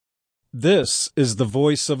This is the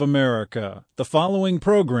voice of America. The following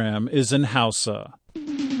program is in Hausa.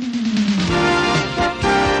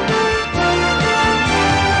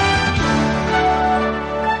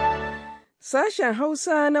 Sashen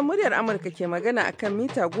Hausa na muryar Amurka ke magana akan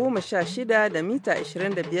mita 16 da mita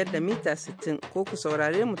 25 da mita 60 ko ku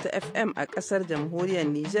saurare mu ta FM a ƙasar jamhuriyar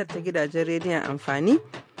Nijar ta gidajen rediyon amfani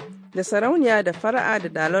da sarauniya da fara'a da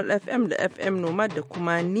dalol FM da FM Nomad da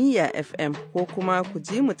kuma Niyya FM ko kuma ku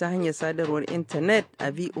ji mu ta hanyar sadarwar intanet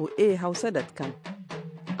a voahausa.com.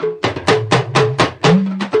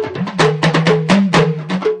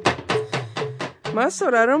 Masu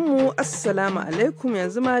sauraron mu Assalamu alaikum,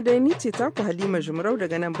 yanzu ma dai ni ce taku Halima Jumrau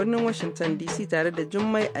daga nan birnin Washington DC tare da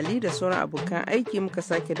Jummai Ali da sauran abokan aiki muka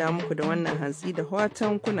sake da muku da wannan hantsi da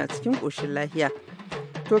watan kuna cikin ƙoshin lahiya.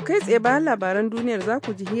 To kai tsaye bayan labaran duniyar za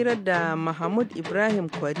ku ji hirar da Mahmud Ibrahim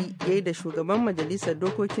Kwari ya yi da shugaban majalisar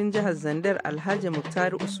dokokin jihar Zandar Alhaji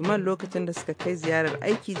Muktar Usman lokacin da suka kai ziyarar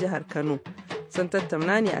aiki jihar Kano. Sun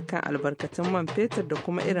tattauna ne akan albarkatun man fetur da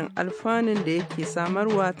kuma irin alfanun da yake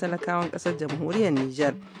samarwa talakawan ƙasar jamhuriyar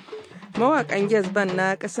Nijar. Mawaƙan Jazz Band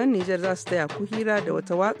na ƙasar Nijar za su taya ku hira da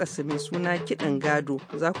wata waƙarsu mai suna kiɗin gado.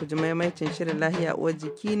 Za ku ji maimaicin shirin lahiya uwar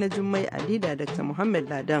jiki na Jummai Ali da Dr. Muhammad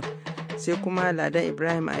Ladan. Sai kuma Ladan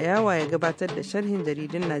Ibrahim Ayawa ya gabatar da sharhin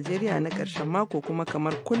jaridun Najeriya na ƙarshen mako kuma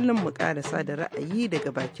kamar kullum mu ƙarasa da ra'ayi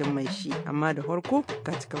daga bakin mai shi. Amma da farko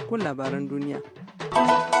ga cikakkun labaran duniya.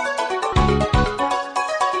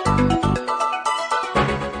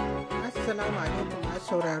 Assalamu alaikum masu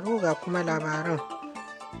sauraro ga kuma labaran.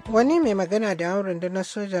 Wani mai magana da yawon rundunar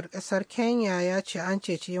sojar ƙasar Kenya ya ce an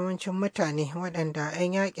ceci yawancin mutane waɗanda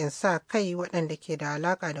 'yan yakin sa kai waɗanda ke da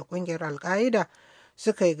alaƙa da ƙungiyar Al-Qaida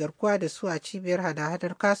suka yi garkuwa da su a cibiyar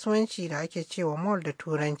hada-hadar kasuwanci da ake cewa mall da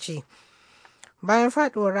turanci. Bayan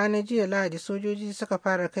faɗuwar ranar jiya Lahadi, sojoji suka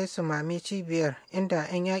fara kai su mame cibiyar inda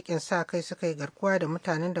 'yan yakin sa kai suka yi garkuwa da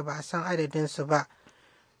mutanen da ba a san adadinsu ba.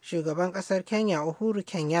 Shugaban ƙasar Kenya Uhuru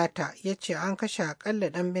Kenyatta ya ce an kashe akalla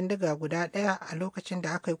ɗan bindiga guda ɗaya a lokacin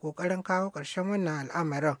da aka yi ƙoƙarin kawo ƙarshen wannan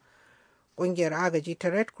al'amarin. Ƙungiyar agaji ta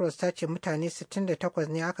Red Cross ta ce mutane 68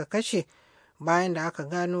 ne aka kashe bayan da aka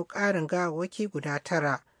gano ƙarin gawawwaki guda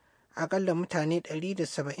 9. Akalla mutane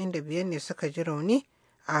 175 ne suka ji rauni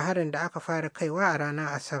a harin da aka fara kaiwa a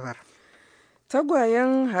ranar Asabar.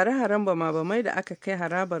 Tagwayen hare-haren bama-bamai da aka kai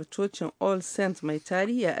harabar cocin All Saints mai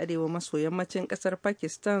tarihi a arewa maso yammacin kasar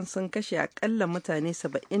Pakistan sun kashe akalla mutane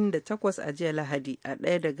 78 a jiya Lahadi a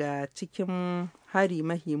ɗaya daga cikin hari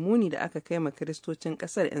mahi muni da aka kai ma kiristocin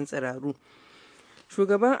kasar 'yan tsiraru.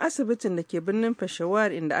 Shugaban asibitin da ke birnin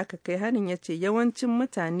Peshawar inda aka kai harin ya ce yawancin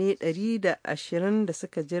mutane 120 da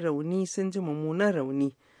suka ji rauni sun ji mummunan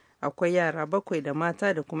rauni. Akwai yara 7 da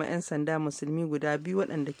mata da kuma 'yan sanda musulmi guda 2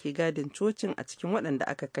 waɗanda ke gadin cocin a cikin waɗanda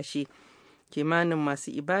aka kashe. Kimanin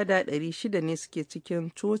masu ibada 600 ne suke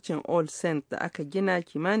cikin cocin All Saints da aka gina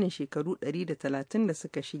kimanin shekaru 130 da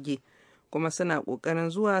suka shige, kuma suna ƙoƙarin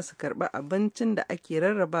zuwa su karɓi abincin da ake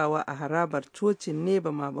rarrabawa a harabar cocin ne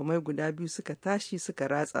bama-bamai guda 2 suka tashi suka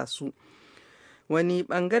ratsa su. Wani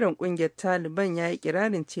bangaren kungiyar Taliban ya yi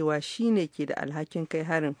kirarin cewa shi ne ke da alhakin kai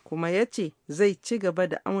harin kuma ya ce zai ci gaba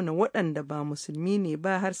da auna waɗanda ba musulmi ne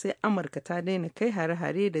ba har sai Amurka ta daina kai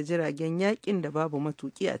hare-hare da jiragen yakin da babu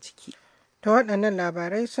matuki a ciki. Ta waɗannan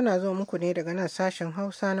labarai suna zo muku ne daga nan sashen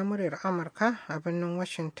Hausa na muryar Amurka a birnin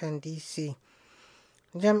Washington DC.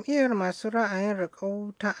 Jam'iyyar masu ra'ayin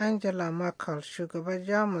riƙau ta Angela Merkel, shugabar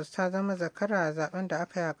Jamus, ta zama zakara a zaben da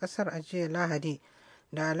aka yi a ƙasar a jiya Lahadi.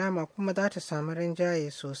 Da alama kuma za ta samu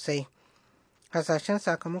rinjaye sosai. Hasashen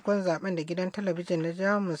sakamakon zaben da gidajen talabijin na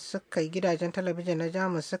Jamus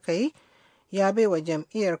suka yi ya bai wa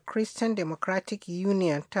jam'iyyar Christian Democratic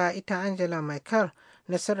Union ta ita Angela Merkel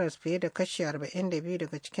nasarar fiye da kashi 42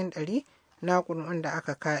 daga cikin 100 na ƙuri'un da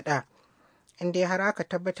aka kada. In dai har aka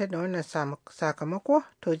tabbatar da wannan sakamako,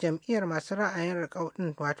 to jam'iyyar masu ra'ayin riƙau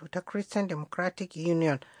ɗin wato ta Christian Democratic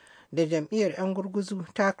Union da jam'iyyar 'yan gurguzu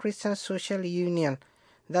ta Christian Social Union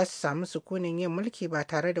za su samu sukunin yin mulki ba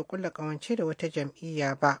tare da kulla kawance da wata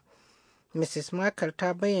jam'iyya ba. Mrs. Merkel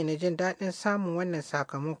ta bayyana jin daɗin samun wannan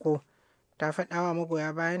sakamako. Ta faɗawa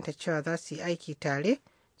magoya bayanta cewa za su yi aiki tare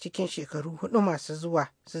cikin shekaru 4 masu zuwa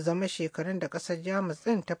su zama shekarun da ƙasar Jamus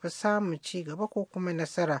ɗin ta fi samun ci gaba ko kuma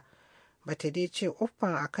nasara. Ba ta dai ce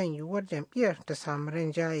uffan akan yiwuwar jam'iyyar ta samu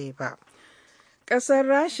rinjaye ba. Ƙasar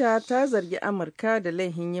Rasha ta zargi Amurka da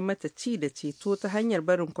laihin yi mata ci da ceto ta hanyar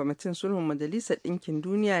barin kwamitin sulhun Majalisar Ɗinkin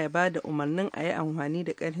Duniya ya ba da umarnin a yi amfani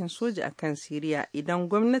da ƙarfin soja a kan Siriya idan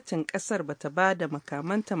gwamnatin ƙasar bata ba da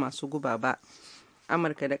makamanta masu guba ba.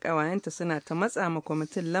 Amurka da ƙawayenta suna ta matsa ma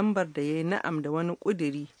kwamitin lambar da ya yi na'am da wani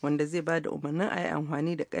ƙuduri wanda zai ba da umarnin a yi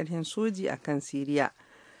amfani da ƙarfin soji a kan Siriya.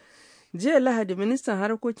 Jiya Lahadi ministan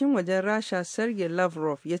harkokin wajen Rasha Sergei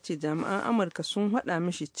Lavrov ya ce jami'an Amurka sun haɗa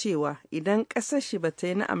mishi cewa idan ƙasar shi ba ta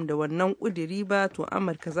yi na'am da wannan ƙudiri ba to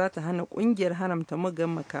Amurka za ta hana ƙungiyar haramta muggan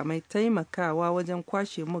makamai taimakawa wajen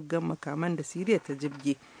kwashe muggan makaman da Siriya ta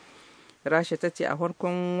jibge. Rasha ta ce a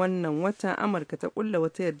farkon wannan wata Amurka ta ƙulla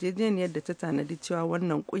wata yarjejeniyar da ta tanadi cewa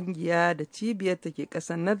wannan ƙungiya da cibiyar ta ke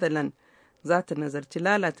ƙasar Netherlands za ta nazarci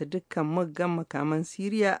lalata dukkan muggan makaman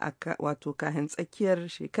Siriya wato kahin tsakiyar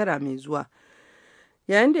shekara mai zuwa.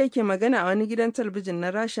 Yayin da yake magana a wani gidan talabijin na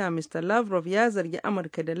Rasha, Mr. Lavrov ya zargi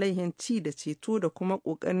Amurka da laihin ci da ceto da kuma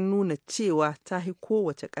ƙoƙarin nuna cewa ta hi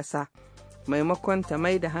kowace ƙasa. Maimakon ta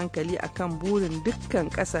mai da hankali akan burin dukkan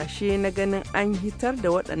ƙasashe na ganin an hitar da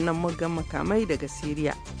waɗannan muggan makamai daga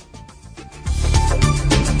Siriya.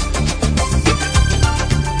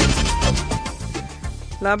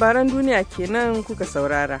 Labaran duniya kenan kuka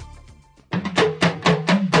saurara.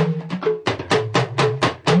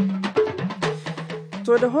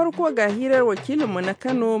 To da farko ga hirar wakilinmu na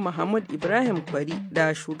Kano Mahmud Ibrahim Kwari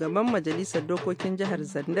da shugaban majalisar dokokin jihar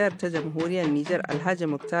Zandar ta jamhuriyar Nijar Alhaji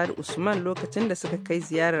Muktar Usman lokacin da suka kai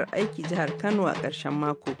ziyarar aiki jihar Kano a ƙarshen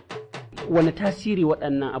mako. Wani tasiri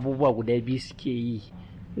waɗannan abubuwa guda biyu suke yi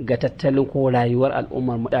ga tattalin ko rayuwar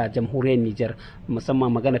al'ummar da jamhuriyar Nijar,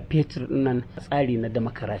 musamman magana fetur nan tsari na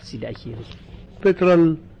demokarasi da ake yanzu.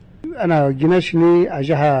 Petrol ana gina shi ne a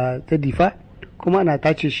jiha ta Difa kuma ana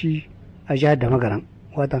tace shi a jihar da Magaran.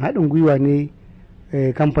 Watan haɗin gwiwa ne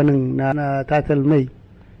kamfanin na tatal mai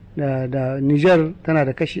da Nijar tana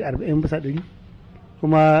da kashi 40%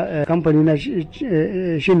 kuma kamfani na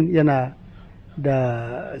shin yana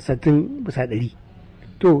da 60%.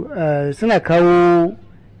 To suna kawo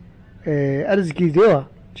arziki da yawa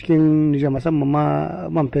cikin Nijar, musamman ma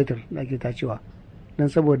man fetur da ake tacewa, don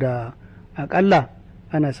saboda akalla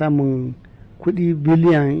ana samun kuɗi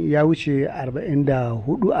biliyan ya wuce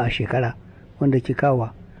 44 a shekara wanda ke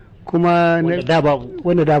kawowa, kuma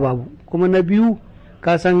wanda da babu. Kuma na biyu,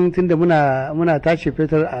 ka san tunda muna tace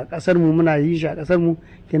fetur a ƙasar mu, muna yi shi a ƙasar mu,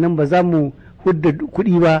 kenan ba za mu hudda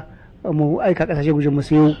kuɗi ba mu aika ƙasashe guje mu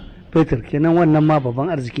sayo fetur, kenan wannan ma babban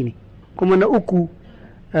arziki ne. Kuma na uku,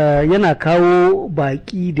 yana kawo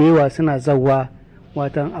baƙi da yawa suna zawa,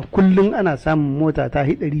 watan a kullum ana samun mota ta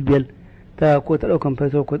 500 ta ko ta ɗaukan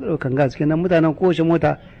fetur ko ta ɗaukan gas, kenan mutanen kowace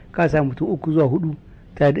mota ka samu mutum 3 zuwa 4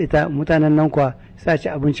 ta da ita. Mutanen nan kwa sa ci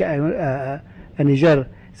abinci a Nijar,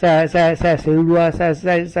 sa sayi ruwa,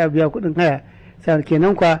 sa biya kuɗin haya,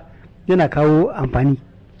 kenan kwa yana kawo amfani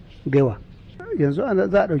da yawa. Yanzu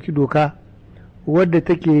za a ɗauki doka wadda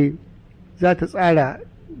take za ta tsara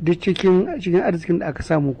duk cikin arzikin da aka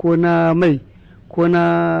samu, ko na mai ko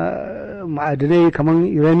na ma'adanai kamar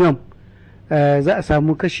uranium, za a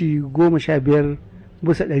samu kashi 15%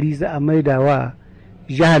 za a maida wa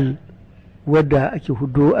jihar wadda ake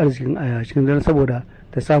hudo arzikin a cikin dare saboda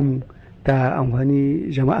ta samu ta amfani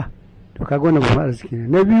jama'a. To kaga wannan babban arziki ne.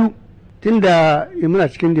 Na biyu, tunda muna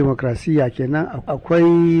cikin demokrasiya, kenan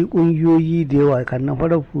akwai ƙungiyoyi da yawa, kan na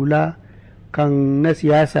farar hula, kan na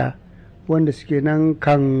siyasa, wanda suke nan,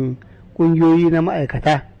 kan ƙungiyoyi na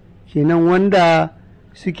ma'aikata, kenan wanda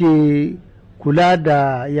suke kula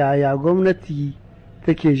da yaya gwamnati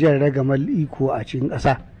take jan ragamal iko a cikin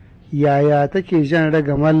ƙasa, yaya take jan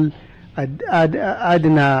ragamal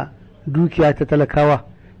adana dukiya ta talakawa,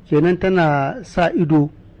 kenan tana sa ido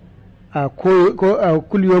a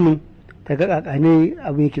kulyomin ta ga kakane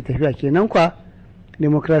abin yake tafiya. Kenan kwa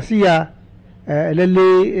demokrasiya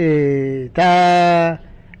lalle ta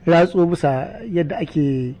ratso bisa yadda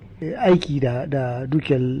ake aiki da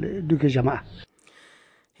dukiyar jama'a.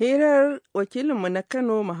 Hirar wakilinmu na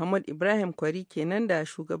Kano Muhammad Ibrahim Kwari kenan da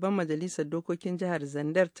shugaban majalisar dokokin jihar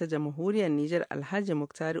Zandar ta jamhuriyar Nijar Alhaji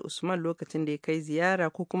Muktar Usman lokacin da ya kai ziyara,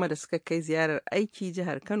 ko kuma da suka kai ziyarar aiki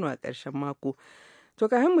jihar Kano a ƙarshen mako. To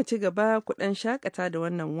kafin mu ci gaba, ku ɗan shakata da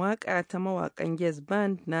wannan waka ta mawaƙan Ges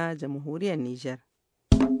Band na jamhuriyar Nijar.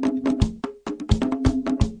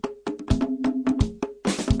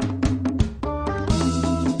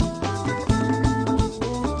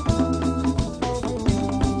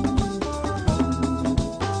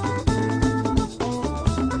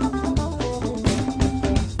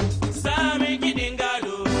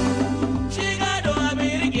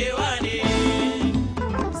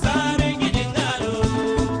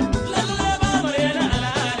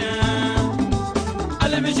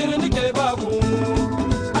 Shirin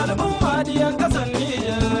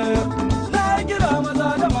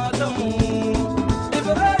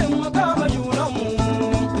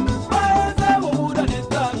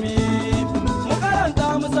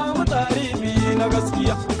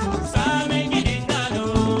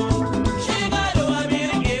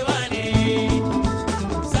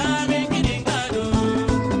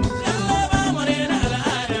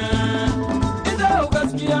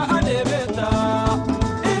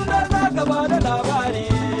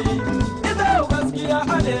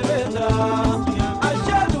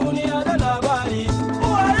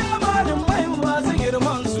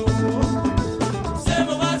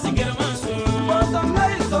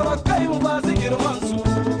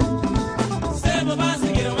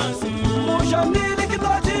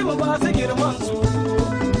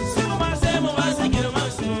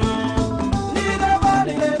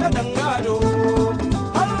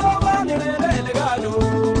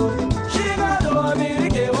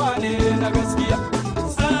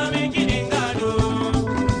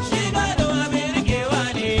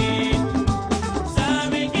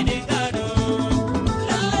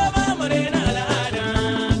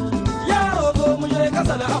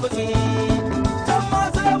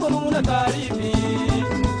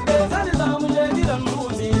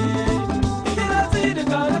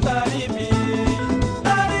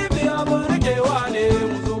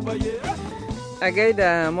A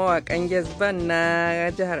gaida mawaƙan Gezban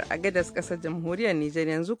na jihar Agadas ƙasar jamhuriyar Nijar,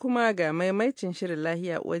 yanzu kuma ga maimaicin shirin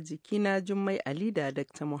lahiya uwar jiki na Jummai Ali da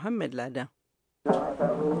Dr. Muhammad Ladan.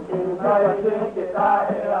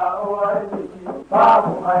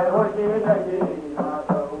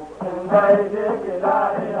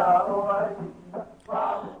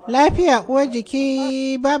 Lafiya uwar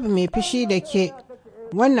jiki babu mai fushi da ke,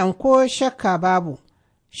 wannan ko shakka babu.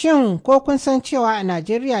 Shin ko kun san cewa a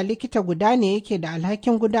Najeriya likita guda ne yake da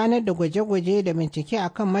alhakin gudanar da gwaje-gwaje da bincike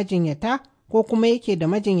akan majinyata ko kuma yake da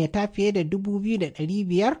majinyata fiye da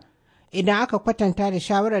 2,500? Idan aka kwatanta da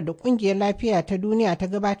shawarar da ƙungiyar lafiya ta duniya ta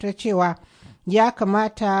gabatar cewa ya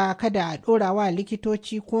kamata kada a ɗora wa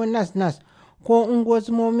likitoci ko nas ko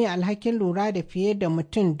ungozumomi alhakin lura da fiye da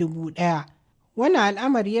mutum 1,000. Wannan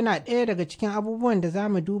al'amari yana ɗaya daga cikin abubuwan da za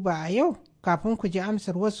mu duba a yau kafin ku ji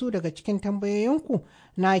amsar wasu daga cikin tambayoyinku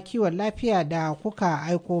na kiwon lafiya da kuka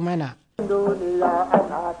aiko mana.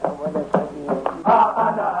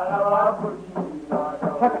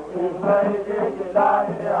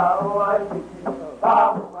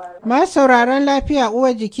 Ma sauraron lafiya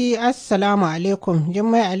uwar jiki, Assalamu alaikum.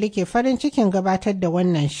 Jummai Ali ke farin cikin gabatar da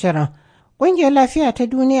wannan shirin. Ƙungiyar lafiya ta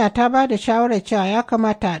duniya ta ba da shawarar cewa ya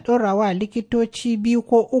kamata a ɗora wa likitoci 2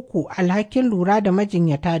 ko 3 alhakin lura da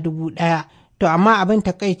majinyata 1,000. To amma abin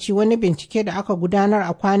takaici, wani bincike da aka gudanar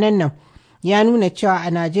a kwanan nan ya nuna cewa a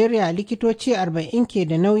Najeriya likitoci 40 ke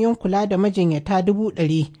da nauyin kula da majinyata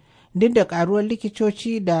 100,000 duk da ƙaruwar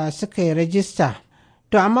likitoci da suka yi rajista.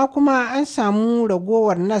 To amma kuma an samu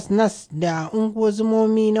ragowar nas da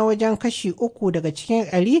ungozumomi na wajen kashi 3 daga cikin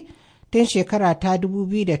 100 tun shekara ta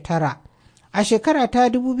 2009. A shekara ta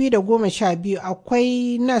 2012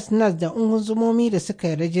 akwai nas da ungozumomi da suka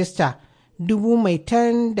yi rajista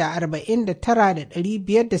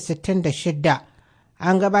 49,566.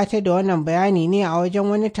 An gabatar da wannan bayani ne a wajen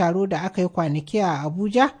wani taro da aka yi kwanaki a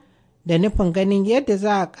Abuja da nufin ganin yadda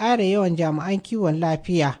za a ƙara yawan jami'an kiwon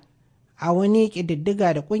lafiya. A wani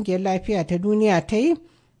ƙididdiga da ƙungiyar lafiya ta duniya ta yi,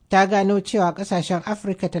 ta gano cewa ƙasashen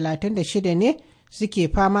Afirka 36 ne suke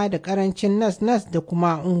fama da ƙarancin nas da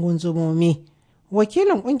kuma ungunzumomi.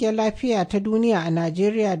 Wakilin ƙungiyar lafiya ta duniya a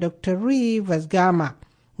Najeriya, Dr. Rui Vasgama,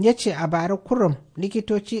 ya ce a bara kurum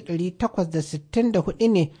likitoci 864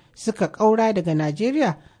 ne suka ƙaura daga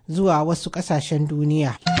Najeriya zuwa wasu ƙasashen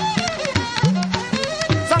duniya.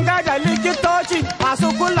 Sun da likitoci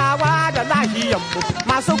masu kulawa da lahiyanmu,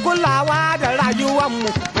 masu kulawa da rayuwanmu,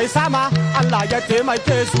 mai sama Allah ya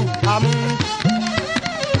taimake su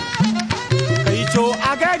kai co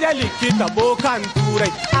a gaida likita bokan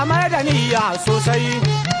turai a da niyya sosai.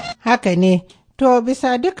 Haka ne. To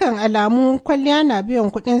bisa dukkan alamu kwalliya na biyan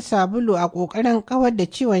kuɗin sabulu a ƙoƙarin kawar da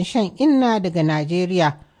ciwon shan inna daga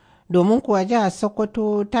Najeriya. Domin kuwa jihar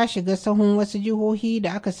Sokoto ta shiga sahun wasu jihohi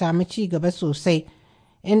da aka samu ci gaba sosai,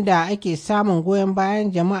 inda ake samun goyon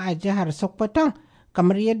bayan jama'a jihar Sokoton,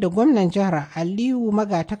 kamar yadda gwamnan jihar Aliyu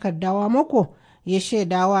Magatakardawa Mako ya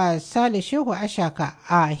shaidawa Sale Shehu Ashaka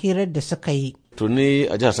a hirar da suka yi. Tuni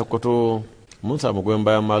a jihar Sokoto mun samu goyon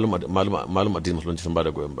bayan malum addinin musulunci sun ba da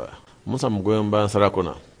goyon baya. Mun samu goyon bayan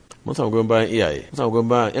sarakuna, mun samu goyon bayan iyaye, mun samu goyon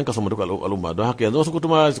bayan 'yan kasuwa duka al'umma. Don haka yanzu wasu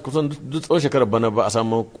kutuma kusan duk tsawon shekarar bana ba a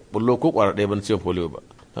samu bullo ko kwara ɗaya bana ciwon polio ba.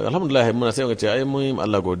 Alhamdulillah muna sai ce ai mun yi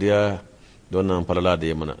Allah godiya da wannan falala da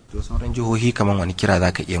ya mana. To sauran jihohi kamar wani kira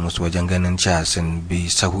za ka iya musu wajen ganin cewa sun bi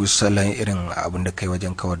sahu salon irin abin da kai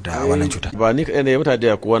wajen kawar da wannan cuta? Ba ni kaɗai ne, mutane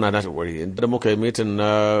da kowa na nashi ƙwari. Inda muka yi mitin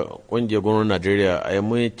na ƙungiyar gwamnatin Najeriya a yi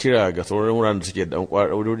mun kira ga sauran wuraren da suke da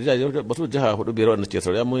ƙwari, ba su jiha 4-5 waɗanda suke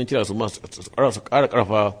sauri, mun kira su ƙara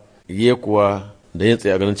ƙarfa kuwa da yin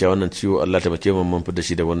tsaye a ganin cewa wannan ciwo Allah taimake mu mun fi da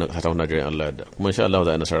shi da wannan ƙasa ta Najeriya, Allah yarda. Kuma insha Allah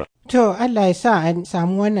za a yi nasara. To Allah ya sa an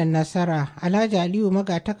samu wannan nasara. Alhaji Aliyu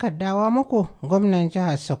Magatakardawa Mako, gwamnan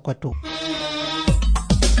jihar Sokoto.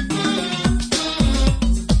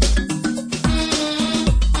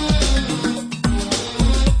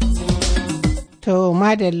 To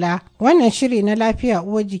madalla, wannan shiri na lafiya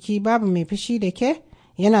uwar jiki babu mai fushi da ke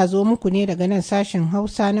yana zo muku ne daga nan sashen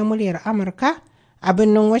Hausa na muryar Amurka a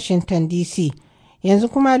birnin Washington DC. Yanzu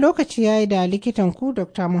kuma lokaci ya yi da likitan ku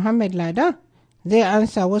Dr. Muhammad Ladan zai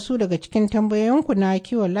ansa wasu daga cikin tambayoyinku na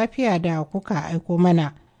kiwon lafiya da kuka aiko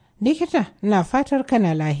mana. Likita, ina fatar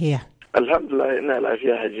kana lafiya. Alhamdulillah, ina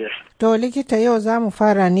lafiya hajiya. To likita, yau za mu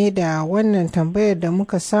fara ne da wannan tambayar da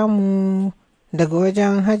muka samu daga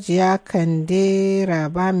wajen Hajiya Kande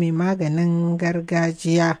Raba mai maganin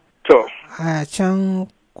gargajiya. To. A can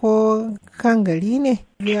ko kan gari ne?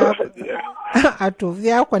 A tofi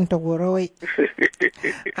ya kwanta gora wai.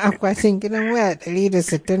 Akwatin gidan waya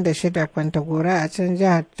 166 kwanta gora a can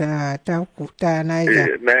jihar ta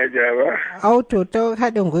Niger. Niger ba. Auto ta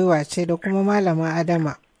haɗin gwiwa ce da kuma malama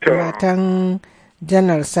Adama. Matan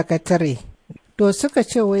janar sakatare. To suka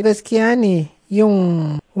ce wai gaskiya ne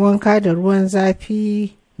yin wanka da ruwan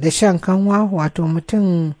zafi da shan kanwa wato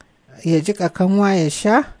mutum ya jika kanwa ya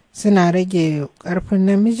sha suna rage ƙarfin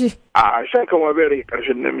namiji? A shan kanwa bai rage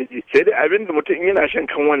ƙarfin namiji, sai dai abin da mutum yana shan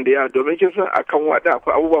kanwan da yawa domin kin san a kanwa da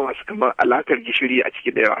akwai abubuwa masu kamar alakar gishiri a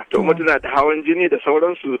ciki da yawa. To mutum na da hawan jini da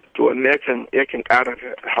sauransu to wannan yakan ƙara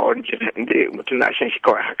hawan jini inda mutum na shan shi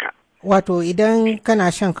kawai haka. Wato idan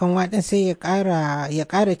kana shan kanwa ɗin sai ya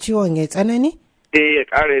ƙara ciwon ya tsanani? Ya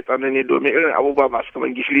ƙara ya tsanani domin irin abubuwa masu kamar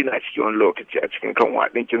gishiri na ciki wani lokaci a cikin kanwa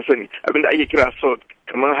ɗin kin sani abinda ake kira salt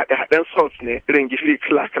kamar haɗe-haɗen salt ne irin gishiri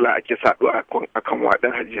kala-kala ake saɗuwa a kanwa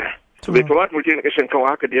ɗin hajiya. To bai kamata mutum ya shan kanwa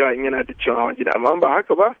haka da yawa in yana da ciwon hawan jini amma ba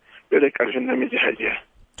haka ba bai da ƙarfin namiji hajiya.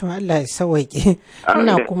 To Allah ya sawaƙe.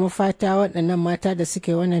 Ina kuma fata waɗannan mata da suke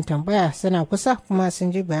wannan tambaya suna kusa kuma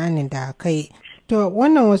sun ji bayanin da kai. To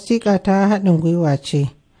wannan wasiƙa ta haɗin gwiwa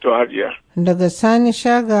ce. To hajiya. Daga Sani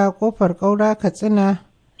Shaga kofar ƙaura Katsina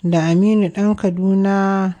da Aminu ɗan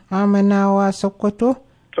Kaduna Amanawa Sokoto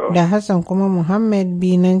da Hassan kuma Muhammad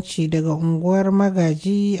Binanci daga unguwar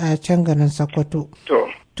Magaji a can garin Sokoto.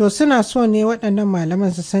 To suna so ne waɗannan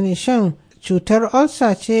malaman su sani shan cutar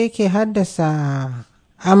ulcer ce yake haddasa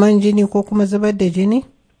aman jini ko kuma zubar da jini?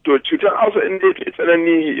 To cutar ulcer in dai ta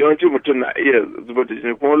tsanani yawanci mutum na iya zubar da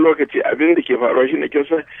jini kuma lokaci abin da ke faruwa shine kin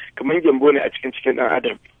san kamar gyambo ne a cikin ɗan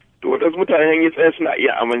adam. To waɗansu mutane hanyar tsaye suna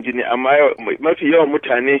iya aman jini amma mafi yawan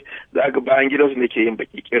mutane za ga bayan gidansu ne ke yin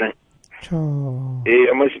baki kiran.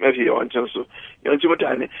 Mafi yawancin su yawanci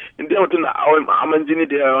mutane inda mutum na aman jini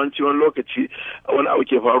da yawanci wani lokaci wani abu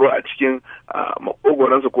ke faruwa a cikin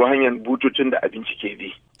makogoransa ko hanyar bututun da abinci ke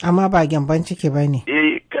bi. Amma ba gyamban ciki ba ne.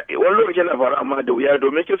 Wani lokaci yana faru amma da wuya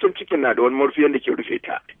domin kisan cikin na da wani murfi da ke rufe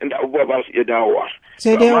ta inda abubuwa ba su iya dawowa.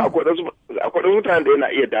 Sai dai akwai mutane da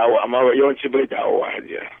yana iya dawo amma yawanci bai dawowa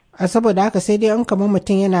hajiya. A saboda haka sai dai an kamar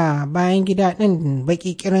mutum yana bayan gida ɗin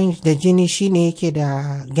baki kiran da jini shine yake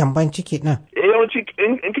da gyamban ciki ɗin. Yawanci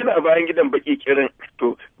in kina bayan gidan baki kiran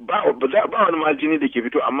to ba wani ma jini da ke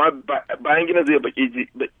fito amma bayan gidan zai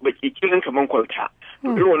baki kiran kamar kwalta.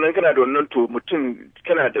 Irin wannan kana da wannan to mutum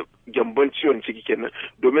kana da gyamban ciwon ciki kenan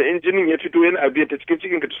domin in jinin ya fito yana abiya ta cikin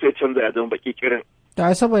cikin ka sai canza ya zama baki kiran. To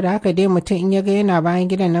saboda haka dai mutum in ya ga yana bayan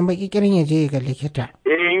gidan nan baki kiran ya je ga likita.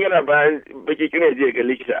 In yana bayan baki kiran ya je ga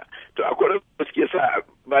likita. To akwai da suke sa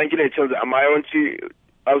bayan gidan ya canza amma yawanci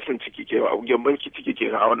alsun ciki ke gyamban ciki ke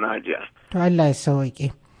a wannan hajiya. To Allah ya sauke.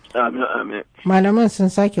 Amin amin. Malaman sun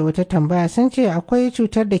sake wata tambaya sun ce akwai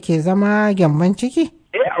cutar da ke zama gyamban ciki?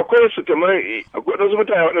 Akwai su kamar akwai wasu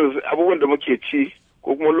mutane waɗanda abubuwan da muke ci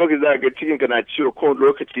ko kuma lokaci za ga cikin ka na ciwo kowane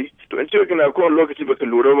lokaci to in ciwo kana kowane lokaci baka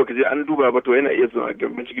lura baka je an duba ba to yana iya zama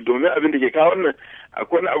gyamban ciki domin abin da ke kawo wannan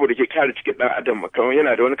akwai wani abu da ke kare cikin dan adam kamar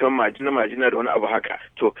yana da wani kamar majina da wani abu haka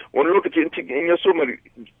to wani lokaci in ya so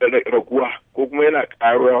raguwa ko kuma yana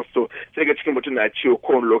karuwa so sai ga cikin mutum na ciwo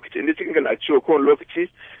kowane lokaci inda cikin ka na ciwo kowane lokaci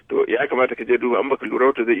to ya kamata ka je duba an baka lura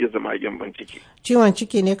to zai iya zama gyamban ciki. Ciwon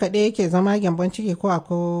ciki ne kaɗai yake zama gyamban ciki ko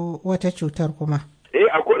akwai wata cutar kuma?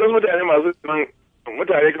 Akwai wasu mutane masu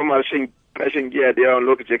mutane kamar shan giya da yawan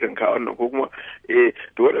lokaci kan kawo wannan ko kuma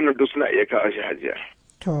to waɗannan duk suna iya kawo shi hajiya.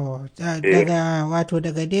 To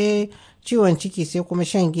daga dai ciwon ciki sai kuma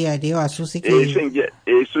shan giya da yawa su suke shan giya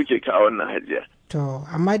suke kawo wannan hajiya. To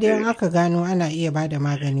amma dai in aka gano ana iya ba da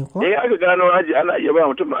magani ko? Aka gano haji ana iya ba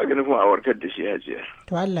mutum magani kuma a warkar da shi hajiya.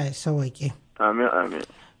 To Allah ya sauke. Amin amin.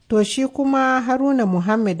 To shi kuma Haruna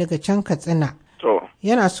Muhammad daga can Katsina.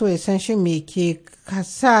 Yana so ya san shin me ke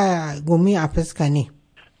sa gumi a fuska ne?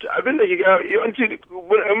 Abin da ke ga yawanci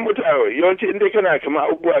inda kana kama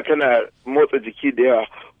abubuwa kana motsa jiki da yawa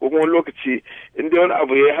ko kuma lokaci inda wani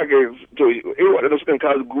abu ya haka to irin waɗanda sukan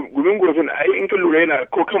kawo gumin gurfin ai in ka lura yana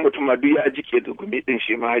ko kan mutum ma duk ya jike da gumi din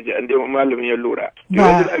shi ma hajiya inda malamin ya lura.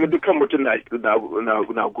 Yawanci da dukkan mutum na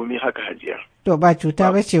gumi haka hajiya. To ba cuta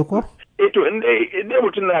ba ce ko? To inda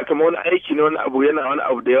mutum na kama wani aiki ne wani abu yana wani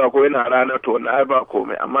abu da yawa ko yana rana to na ba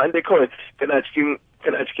komai amma inda kawai kana cikin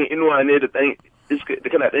inuwa ne da dan iska da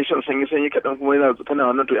kana dan shan sanyi kaɗan kuma yana kana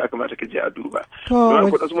wannan to ya kamata ka je a duba. Don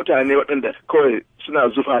akwai wasu mutane waɗanda kawai suna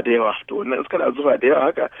zufa da yawa to wannan iska na zufa da yawa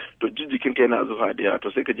haka to jikin ka yana zufa da yawa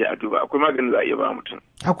to sai ka je a duba akwai magani za a iya ba mutum.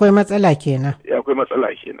 Akwai matsala kenan. Akwai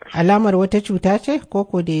matsala kenan. Alamar wata cuta ce ko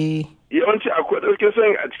da yawanci akwai ɗauke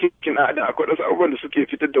son a cikin adam akwai wasu abubuwan da suke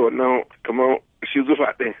fitar da wannan kamar shi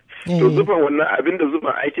zufa ɗin. To zufan wannan abin da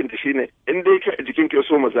zufan aikin da shine in dai jikin ke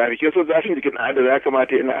so zafi ke so zafin jikin adam ya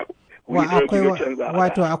kamata yana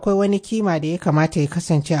wato akwai wani kima da ya kamata ya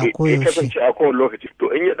kasance a koyaushe. Ya kasance a kowane lokaci. To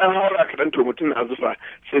in ya dan haura kaɗan to mutum na zufa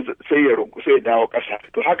sai ya rungu sai ya dawo ƙasa.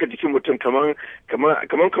 To haka jikin mutum kaman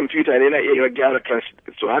kwamfuta ne na iya gyara kansa.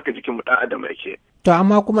 To haka jikin mu ɗan adam yake. To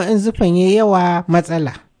amma kuma in zufan yayi yawa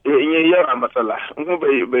matsala. In yayi yawa matsala. In kuma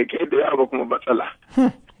bai kai da yawa ba kuma matsala.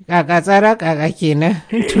 Kaka tsara kaka kenan.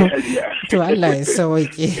 To Allah ya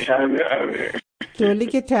sauke. To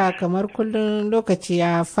likita kamar kullum lokaci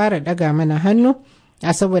ya fara daga mana hannu,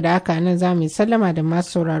 a saboda haka nan za mu yi sallama da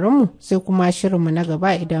masu sauraronmu sai kuma shirinmu na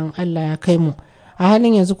gaba idan Allah ya kai mu. A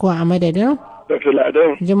halin yanzu kuwa a madadin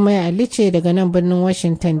Jummai Ali ce daga nan birnin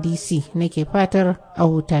Washington DC nake fatar a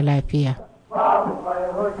huta lafiya.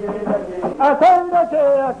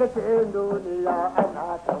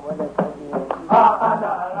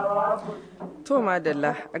 To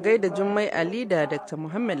madalla a gaida Jummai Ali da Dr.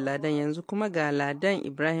 Muhammad Ladan yanzu kuma ga Ladan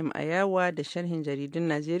Ibrahim Ayawa da sharhin jaridun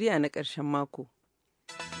Najeriya na ƙarshen mako.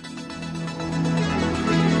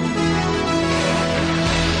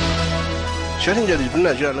 Shirin jaridun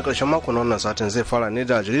Najeriya na ƙarshen mako na wannan satin zai fara ne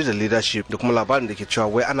da jaridar leadership da kuma labarin da ke cewa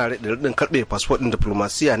wai ana raɗin karɓe fasfo ɗin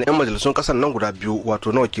diplomasiya na 'yan majalisun ƙasar nan guda biyu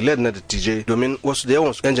wato na wakilai na dattijai domin wasu da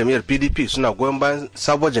yawan 'yan jam'iyyar PDP suna goyon bayan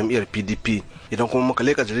sabuwar jam'iyyar PDP. Idan kuma muka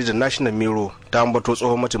leka jaridar National Mirror ta ambato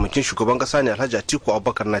tsohon mataimakin shugaban kasa ne Alhaji Atiku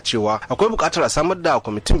Abubakar na cewa akwai buƙatar a samar da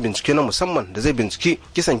kwamitin bincike na musamman da zai binciki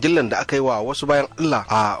kisan gillan da aka yi wa wasu bayan Allah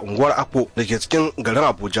a unguwar Akpo da ke cikin garin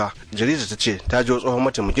Abuja. Jaridar ta ce ta ji tsohon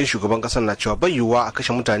mataimakin shugaban kasa na cewa bai yiwuwa a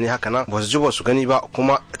kashe mutane haka nan ba su ji ba su gani ba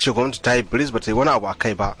kuma ce gwamnati ta yi biris ba ta yi wani abu a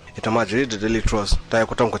kai ba. Ita ma jaridar Daily Trust ta yi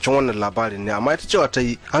kwatankwacin wannan labarin ne amma ita cewa ta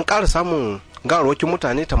yi an ƙara samun gawarwakin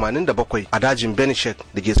mutane 87 a dajin Benishek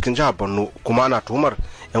da ke cikin jihar Borno kuma ana tuhumar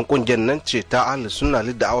 'yan kungiyar nan ce ta ahli sunna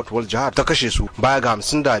lidda awatwal jihar ta kashe su baya ga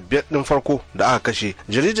 55 din farko da aka kashe.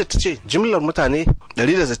 Jaridar ta ce jimlar mutane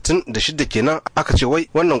 166 kenan aka ce wai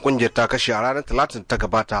wannan kungiyar ta kashe a ranar Talatin ta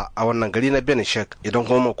gabata a wannan gari na Benishek. Idan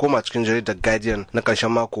kuma mu koma cikin jaridar Guardian na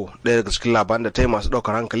karshen mako ɗaya daga cikin labaran da ta yi masu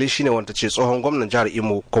ɗaukar hankali shine wanda ce tsohon gwamnan jihar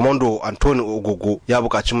Imo Komando Anthony Ogogo ya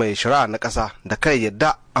buƙaci mai shari'a na ƙasa da kai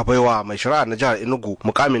yadda a baiwa mai shari'a na jihar Enugu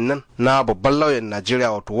mukamin nan na babban lauyan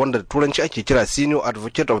Najeriya wato wanda da turanci ake kira Senior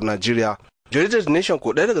Advocate of Nigeria. Jaridar Nation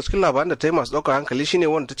ko ɗaya daga cikin labaran da ta yi masu ɗaukar hankali shine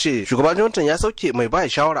wanda ta ce shugaban Jonathan ya sauke mai baya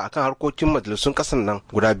shawara akan harkokin majalisun ƙasar nan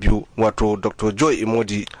guda biyu wato Dr. Joy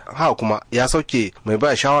Imodi haka kuma ya sauke mai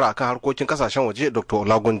baya shawara akan harkokin ƙasashen waje Dr.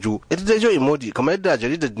 Olagunju. Ita dai Joy Imodi kamar yadda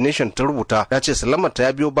jaridar Nation ta rubuta ya ce sallamar ta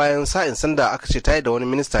ya biyo bayan sa'in sanda aka ce ta yi da wani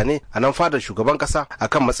minista ne a nan fadar shugaban ƙasa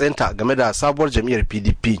akan matsayinta game da sabuwar jam'iyyar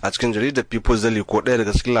PDP. A cikin jaridar People's Daily ko ɗaya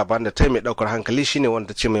daga cikin labaran da ta yi mai ɗaukar hankali shine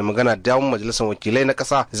wanda ta ce mai magana da yawun majalisar wakilai na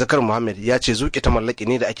ƙasa Zakar Muhammad ya ce zuƙi ta mallaki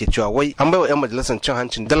ne da ake cewa wai an baiwa 'yan majalisar cin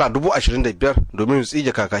hancin $25,000 domin su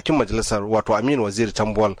tsige kakakin majalisar wato Aminu Waziri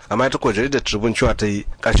Tambuwal. Amma ita ko jaridar Tribune cewa ta yi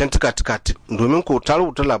ƙarshen tuka domin ko ta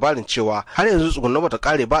rubuta labarin cewa har yanzu tsugunna bata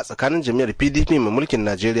kare ba tsakanin jami'ar PDP mai mulkin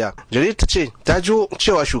Najeriya. Jaridar ta ce ta ji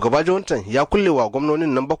cewa shugaba Jonathan ya kulle wa gwamnonin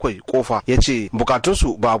nan 7 kofa ya ce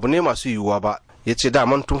bukatunsu ba abu ne masu yiwuwa ba. Ya ce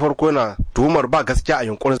daman tun farko yana tuhumar ba gaskiya a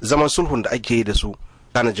yunkurin zaman sulhun da ake yi da su.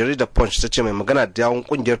 Kana jaridar Punch ta ce mai magana da yawon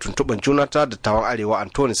kungiyar tuntuɓar juna ta dattawan arewa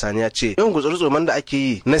Anthony Sani ya ce yawan gutsuri-tsoman da ake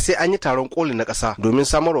yi na sai an yi taron koli na ƙasa domin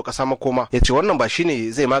samarwa ƙasa makoma. Ya ce wannan ba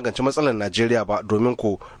shine zai magance matsalar Najeriya ba domin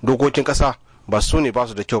ko dokokin ƙasa ba su ne ba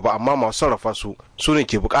su da kyau ba amma masu sarrafa su ne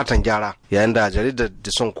ke bukatan gyara. Yayin da jaridar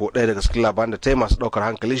da son ko ɗaya daga cikin labaran da ta yi masu ɗaukar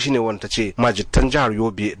hankali shine wanda ta ce majittan jihar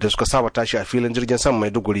Yobe da suka saba tashi a filin jirgin sama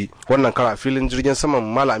Maiduguri wannan kara a filin jirgin saman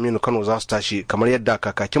Malam Aminu Kano za su tashi kamar yadda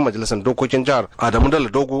kakakin majalisar dokokin jihar Adamu Dala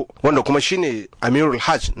Dogo wanda kuma shine Amirul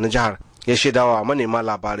Hajj na jihar ya shaidawa manema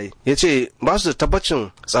labarai. Ya ce ba su da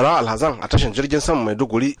tabbacin tsaron alhazan a tashin jirgin sama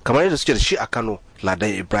Maiduguri kamar yadda suke da shi a Kano.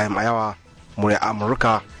 Ladan Ibrahim Ayawa, murya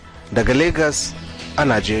Amurka daga Lagos a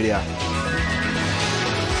Najeriya.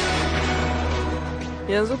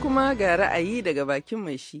 Yanzu kuma ga ra'ayi daga bakin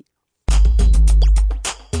mai shi.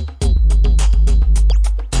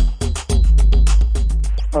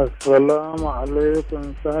 Assalamu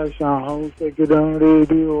alaikum sashen Hausa gidan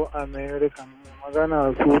rediyo America.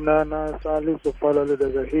 Magana suna na Salisu Falalu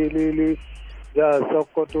daga Hilili, jihar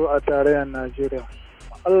Sokoto a tarayyar Najeriya.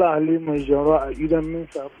 Allah halimai jaro a idan min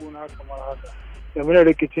safuna kamar haka. Game da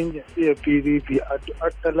rikicin jam'iyyar PDP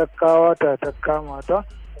addu'ar talakawa ta kama ta,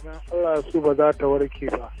 kuma Allah su ba za ta warke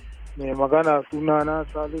ba. Mai magana suna na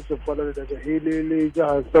Salisu Falar daga Hilili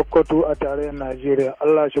jihar Sokoto a tarayyar Najeriya.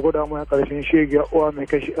 Allah shi guda mu karshen shegiya uwa mai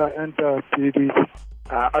kashi 'ya'yanta PDP.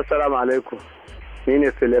 Assalamu alaikum. Ni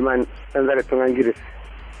ne Suleiman ɗan zarafin Angiris.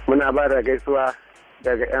 Muna ba da gaisuwa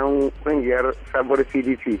daga 'yan ƙungiyar sabuwar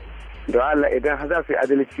PDP. Da Allah idan za su yi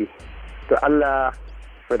adalci, to Allah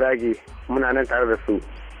su dage muna nan tare da su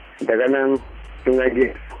daga nan sun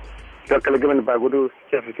rage local government ba gudu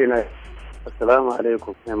ke su na. Assalamu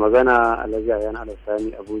alaikum, mai magana Alhaji Ayan Alasani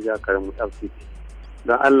Abuja Karamu Tafsiti.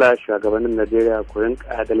 Don Allah shugabannin Najeriya ku rinka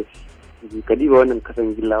adalci. Ka diba wannan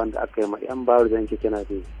kasan gilla wanda aka yi ma yan bawar da yanke kena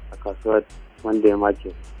a kasuwar wanda ya mace.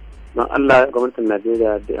 Don Allah gwamnatin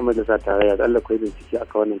Najeriya da yan majalisa tarayya da Allah ku yi bincike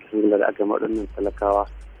aka wannan kasan gilla da aka yi ma waɗannan talakawa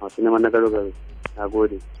masu neman na garo. Na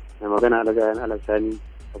gode. Mai magana Alhaji Ayan Alasani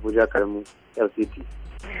Abuja Karamu FCT.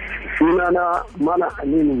 Sunana Mana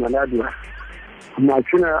Aminu Maladiya,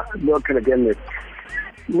 Macina Local Government.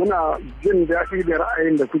 Muna jin daɗi da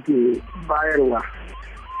ra'ayin da kuke bayarwa.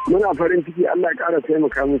 Muna farin ciki Allah ya ƙara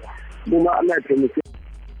taimaka muku. Kuma Allah ya taimake.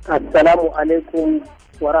 Assalamu alaikum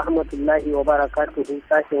wa rahmatullahi wa barakatuhu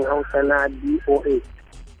sashen Hausa na BOA.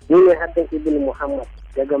 Ni ne Hassan Ibn Muhammad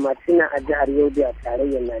daga Macina a jihar Yobe a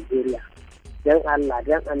tarayyar Najeriya. Dan Allah,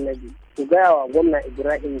 dan Annabi, ku gaya wa gwamna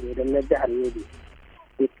Ibrahim Gaidam na jihar Yobe.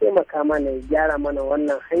 Ya taimaka mana ya gyara mana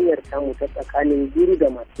wannan hanyar tamu ta tsakanin Giri da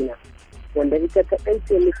Macina, wanda ita kaɗai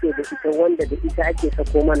ce muke da ita wanda da ita ake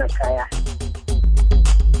sako mana kaya.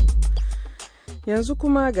 Yanzu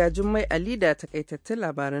kuma ga Jummai Ali da takaitattun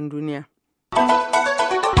labaran duniya.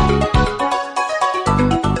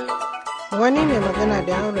 Wani mai magana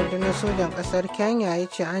da yawon rundunar sojan ƙasar Kenya ya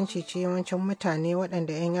ce an cici yawancin mutane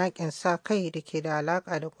waɗanda 'yan yakin sa kai da ke da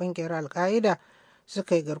alaƙa da ƙungiyar Al-Qaeda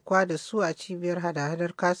suka yi garkuwa da su a cibiyar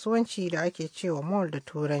hada-hadar kasuwanci da ake cewa mall da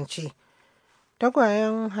turanci.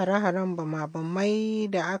 Tagwayen hare-haren bama-bamai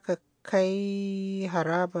da aka kai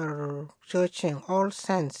harabar cocin All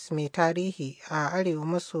Saints mai tarihi a arewa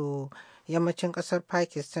maso yammacin ƙasar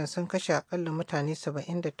Pakistan sun kashe akalla mutane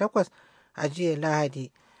 78 a jiya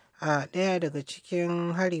Lahadi. A ɗaya daga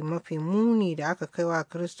cikin hari mafi muni da aka kai wa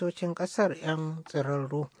kiristocin ƙasar 'yan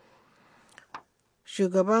tsirarru.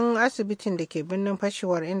 Shugaban asibitin da ke birnin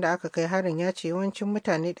fashewar inda aka kai harin ya ce yawancin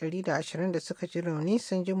mutane 120 da suka ji rauni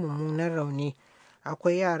sun ji mummunan rauni.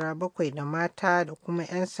 Akwai yara 7 da mata da kuma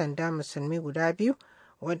 'yan sanda musulmi guda 2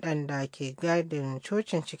 waɗanda ke gadin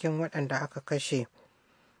cocin cikin waɗanda aka kashe.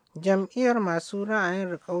 Jam'iyyar masu ra'ayin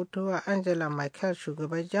riƙautowa Angela Merkel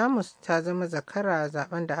shugabar Jamus ta zama zakara a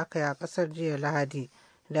zaben da aka yi a ƙasar jiya Lahadi,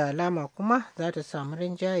 da alama kuma za ta samu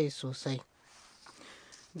rinjaye sosai.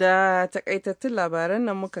 Da takaitattun labaran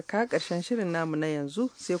nan muka ka ƙarshen shirin namu na yanzu,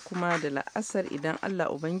 sai kuma da la'asar idan Allah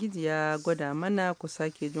Ubangiji ya gwada mana ku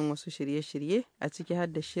sake jin wasu shirye-shirye a ciki har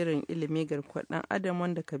da shirin ilimi garkuwar ɗan adam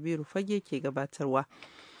wanda Kabiru Fage ke gabatarwa.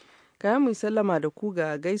 Kayan mu sallama da ku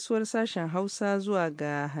ga gaisuwar sashen Hausa zuwa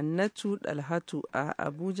ga Hannatu Dalhatu a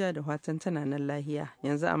Abuja da watan tana nan lahiya.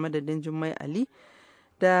 Yanzu a madadin Jummai Ali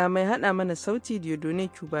da mai hada mana sauti Diodone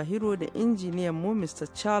Cubahiro da injiniyan mu Mr.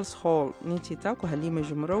 Charles Hall, ni ce taku Halima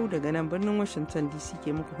Jumrau daga nan birnin Washington DC ke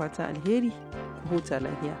muku fatan alheri, ku huta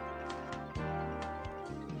lahiya.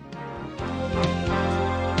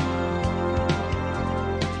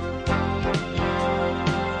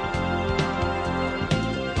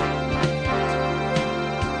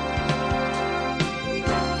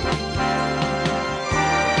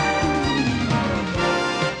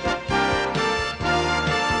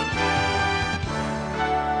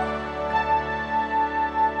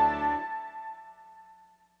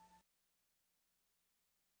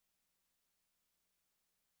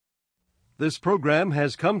 This program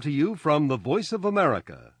has come to you from the Voice of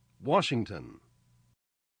America, Washington.